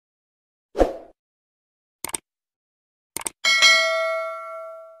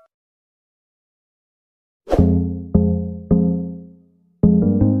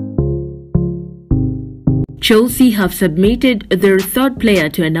Chelsea have submitted their third player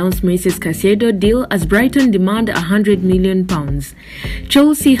to announce Moises Caicedo deal as Brighton demand £100 million.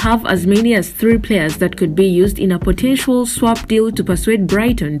 Chelsea have as many as 3 players that could be used in a potential swap deal to persuade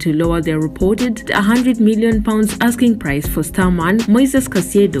Brighton to lower their reported £100 million asking price for star man Moises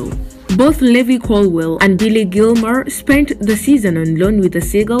Caicedo. Both Levi Colwill and Billy Gilmour spent the season on loan with the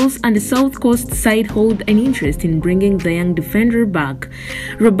Seagulls, and the South Coast side hold an interest in bringing the young defender back.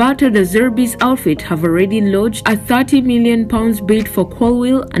 Roberto De Zerbi's outfit have already lodged a £30 million bid for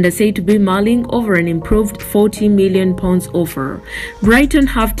Colwill and are said to be mulling over an improved £40 million offer. Brighton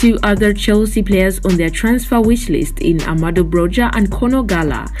have 2 other Chelsea players on their transfer wish list in Amadou Broja and Conor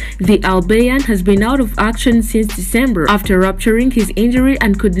Gallagher. The Albion has been out of action since December after rupturing his injury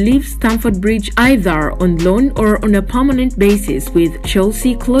and could leave Stamford Bridge either on loan or on a permanent basis, with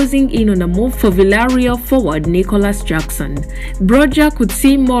Chelsea closing in on a move for Villarreal forward Nicholas Jackson. Broja could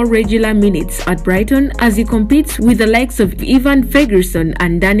see more regular minutes at Brighton as he competes with the likes of Ivan Ferguson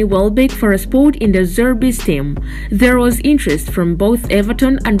and Danny Welbeck for a spot in the Zerbi's team. There was interest from both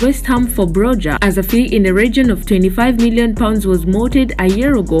Everton and West Ham for Broja, as a fee in the region of £25 million was mooted a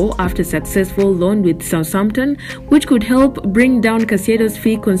year ago after successful loan with Southampton, which could help bring down Caicedo's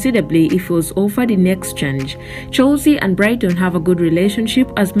fee considerably if he was offered in exchange. Chelsea and Brighton have a good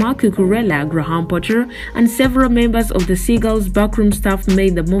relationship, as Mark Cucurella, Graham Potter, and several members of the Seagulls backroom staff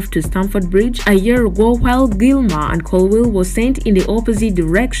made the move to Stamford Bridge a year ago, while Gilmour and Colwill was sent in the opposite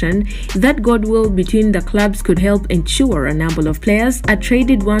direction. That goodwill between the clubs could help ensure a number of players are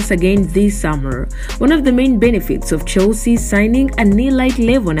traded once again this summer. One of the main benefits of Chelsea signing a Nilite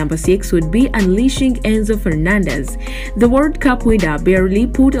level number 6 would be unleashing Enzo Fernandez. The World Cup winner barely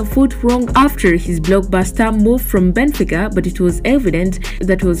put a foot wrong after his blockbuster move from Benfica, but it was evident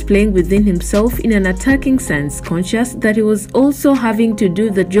that he was playing within himself in an attacking sense, conscious that he was also having to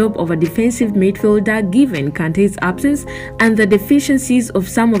do the job of a defensive midfielder given Kante's absence and the deficiencies of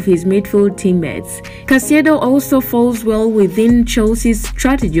some of his midfield teammates. Caicedo also falls well within Chelsea's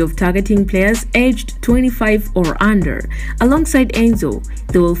strategy of targeting players aged 25 or under. Alongside Enzo,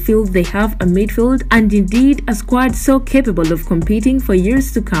 they will feel they have a midfield and indeed a squad so capable of competing for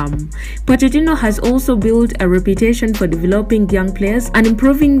years to come. Pochettino has also built a reputation for developing young players and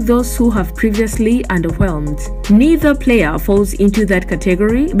improving those who have previously underwhelmed. Neither player falls into that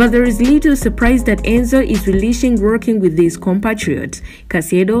category, but there is little surprise that Enzo is relishing working with his compatriot.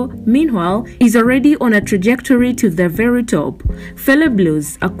 Caicedo, meanwhile, is already on a trajectory to the very top. Fellow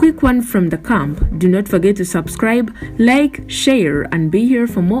Blues, a quick one from the camp. Do not forget to subscribe, like, share, and be here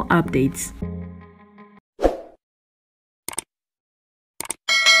for more updates.